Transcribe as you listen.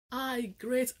my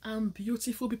great and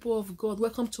beautiful people of God,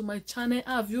 welcome to my channel.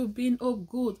 How have you been? Oh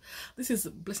good. This is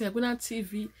Blessing Agwina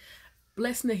TV.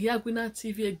 Blessing Agwina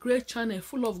TV, a great channel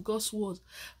full of God's word,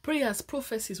 prayers,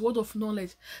 prophecies, word of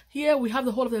knowledge. Here we have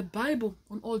the whole of the Bible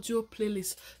on audio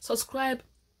playlist. Subscribe,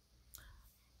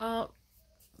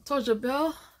 touch the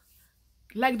bell,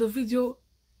 like the video.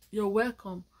 You're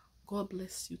welcome. God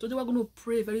bless you. Today we're going to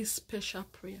pray a very special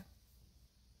prayer.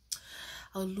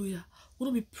 Hallelujah. We're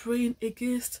going to be praying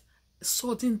against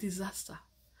sudden disaster.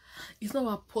 It's not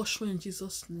our portion in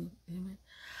Jesus' name. Amen.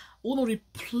 We're going to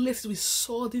replace it with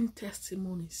sudden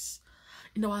testimonies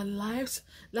in our lives,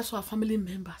 lives of our family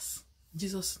members. In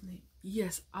Jesus' name.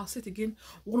 Yes, I'll say it again.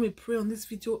 We're going to be praying on this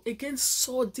video against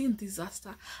sudden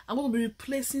disaster. I'm going to be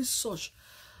replacing such.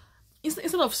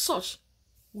 Instead of such,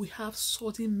 we have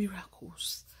sudden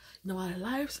miracles in our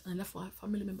lives and life for our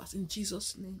family members. In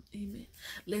Jesus' name. Amen.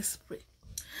 Let's pray.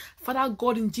 Father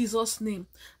God, in Jesus' name,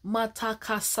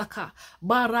 Mataka Saka,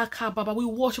 Baraka Baba, we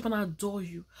worship and adore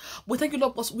you. We thank you,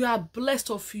 Lord, because we are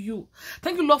blessed of you.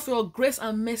 Thank you, Lord, for your grace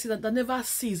and mercy that never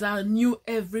cease, are new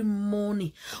every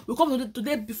morning. We come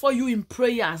today before you in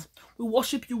prayers. We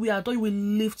worship you, we adore you, we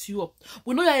lift you up.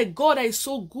 We know you are a God that is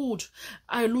so good.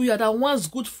 Hallelujah, that wants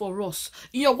good for us.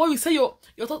 In your word, you say your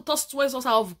thoughts towards us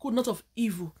are of good, not of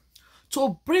evil,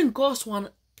 to bring us to an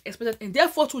expected end.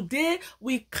 Therefore, today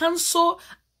we cancel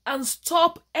and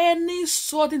stop any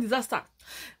sudden disaster.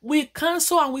 We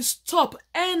cancel and we stop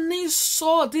any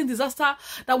sudden disaster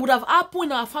that would have happened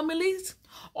in our families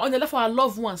or in the life of our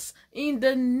loved ones. In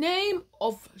the name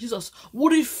of Jesus,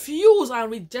 we refuse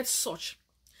and reject such.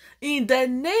 In the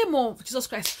name of Jesus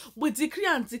Christ, we decree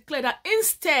and declare that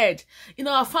instead, in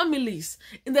our families,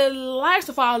 in the lives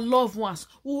of our loved ones,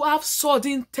 we have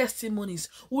sudden testimonies.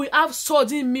 We have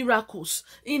sudden miracles.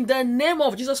 In the name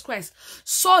of Jesus Christ,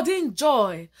 sudden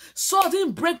joy,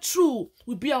 sudden breakthrough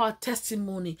will be our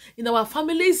testimony in our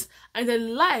families and the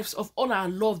lives of all our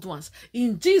loved ones.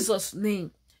 In Jesus' name.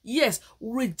 Yes,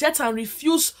 we reject and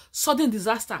refuse sudden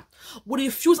disaster. We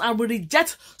refuse and we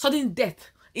reject sudden death.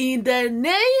 In the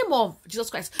name of Jesus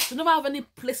Christ, to never have any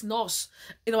place in us,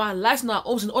 in our lives, in our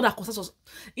homes, in all that concerns us.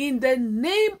 In the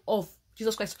name of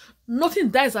Jesus Christ, nothing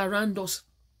dies around us.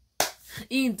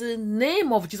 In the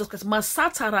name of Jesus Christ, the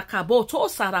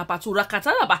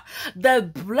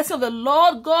blessing of the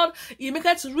Lord God, He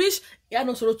maketh it rich, He had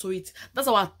no sorrow to it. That's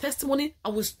our testimony,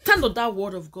 and we stand on that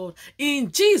word of God.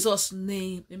 In Jesus'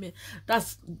 name, amen.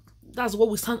 That's what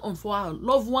we stand on for our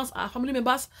loved ones, our family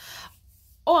members.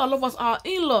 All our loved ones, our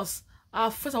in-laws,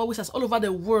 our friends, our wishes all over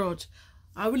the world,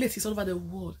 our relatives all over the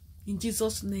world. In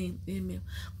Jesus' name, amen.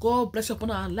 God bless you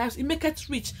upon our lives. He make it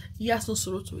rich. He has no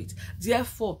sorrow to it.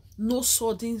 Therefore, no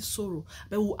sudden sorrow,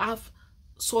 but we will have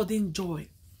sudden joy,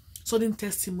 sudden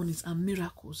testimonies and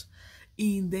miracles.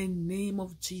 In the name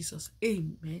of Jesus,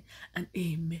 amen and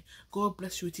amen. God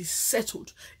bless you. It is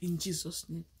settled in Jesus'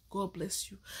 name. God bless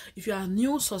you. If you are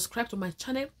new, subscribe to my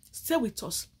channel. Stay with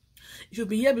us. If you've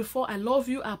been here before, I love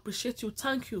you. I appreciate you.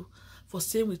 Thank you for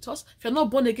staying with us. If you're not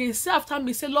born again, say after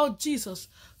me, say, Lord Jesus,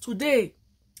 today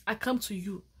I come to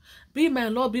you. Be my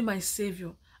Lord, be my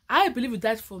Savior. I believe you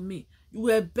died for me. You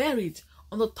were buried.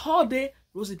 On the third day,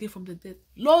 rose again from the dead.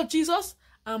 Lord Jesus,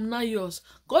 I'm now yours.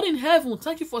 God in heaven,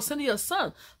 thank you for sending your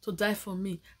son to die for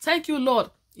me. Thank you,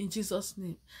 Lord, in Jesus'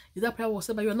 name. If that prayer was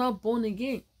said, but you're not born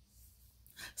again,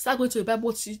 start going to a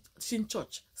Bible teaching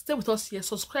church. Stay with us here.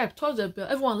 Subscribe. Touch the bell.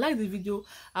 Everyone like the video.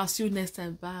 I'll see you next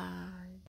time. Bye.